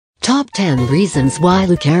Top 10 reasons why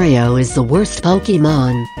Lucario is the worst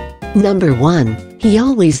Pokemon. Number 1. He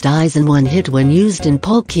always dies in one hit when used in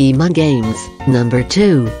Pokemon games. Number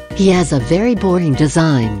 2. He has a very boring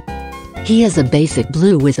design. He has a basic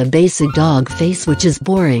blue with a basic dog face which is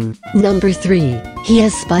boring. Number 3. He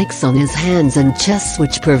has spikes on his hands and chests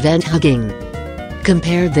which prevent hugging.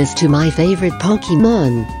 Compare this to my favorite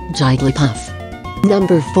Pokemon, Jigglypuff.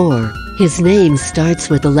 Number 4. His name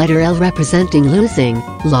starts with the letter L representing losing,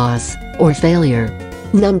 loss, or failure.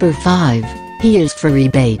 Number 5. He is furry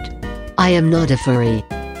bait. I am not a furry.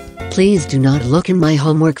 Please do not look in my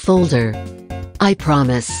homework folder. I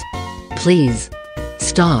promise. Please.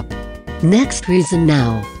 Stop. Next reason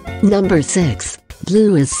now. Number 6.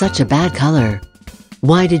 Blue is such a bad color.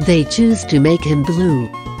 Why did they choose to make him blue?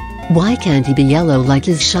 Why can't he be yellow like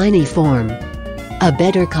his shiny form? A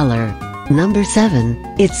better color. Number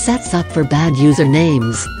 7. It sets up for bad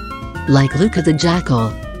usernames. Like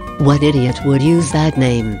LucaTheJackal. What idiot would use that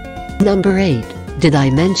name? Number 8. Did I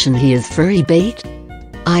mention he is furry bait?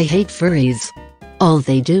 I hate furries. All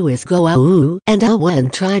they do is go ooh and ah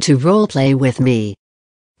and try to roleplay with me.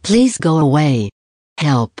 Please go away.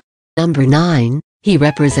 Help. Number 9. He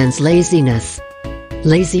represents laziness.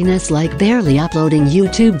 Laziness like barely uploading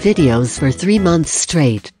YouTube videos for 3 months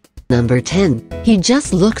straight. Number 10. He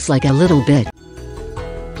just looks like a little bit.